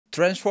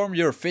Transform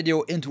your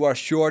video into a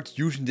short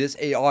using this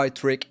AI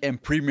trick in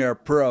Premiere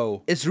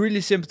Pro. It's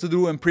really simple to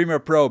do in Premiere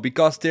Pro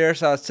because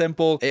there's a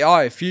simple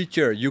AI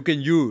feature you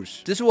can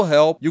use. This will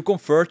help you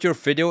convert your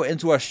video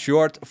into a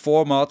short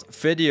format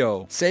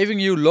video, saving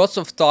you lots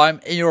of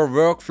time in your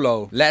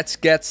workflow. Let's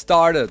get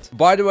started.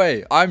 By the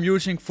way, I'm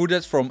using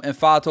footage from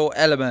Envato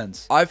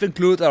elements. I've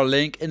included a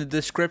link in the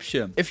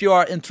description if you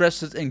are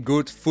interested in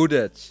good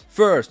footage.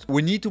 First,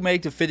 we need to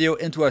make the video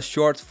into a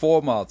short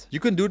format. You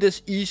can do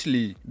this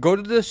easily. Go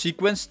to the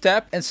Sequence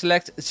tab and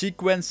select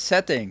Sequence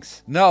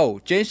Settings. Now,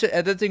 change the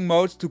editing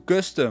mode to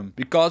Custom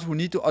because we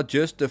need to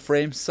adjust the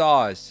frame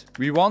size.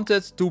 We want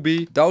it to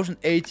be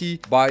 1080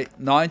 by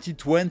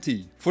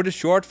 1920 for the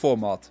short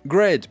format.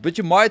 Great, but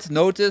you might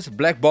notice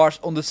black bars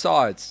on the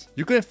sides.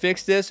 You can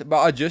fix this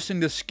by adjusting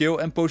the scale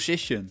and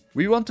position.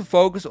 We want to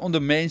focus on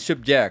the main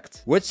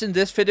subject, which in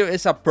this video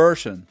is a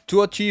person.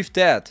 To achieve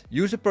that,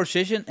 use a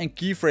position and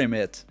keyframe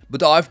it.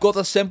 But I've got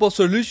a simple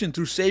solution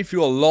to save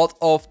you a lot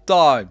of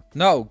time.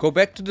 Now go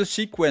back to the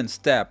Sequence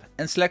tab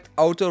and select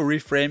Auto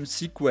Reframe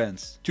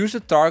Sequence. Choose the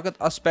target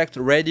aspect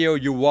ratio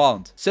you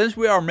want. Since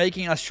we are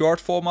making a short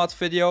format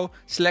video,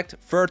 select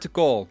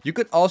vertical. You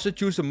can also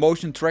choose the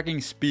motion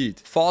tracking speed,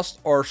 fast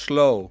or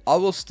slow. I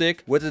will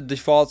stick with the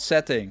default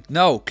setting.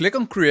 Now click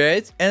on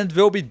create and it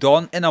will be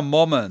done in a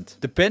moment,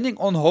 depending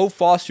on how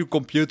fast your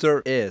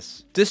computer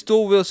is. This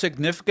tool will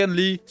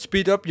significantly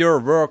speed up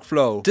your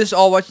workflow. This is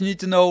all what you need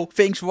to know.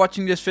 Thanks for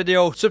watching this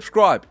video.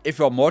 Subscribe if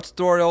you want more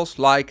tutorials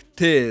like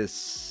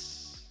this.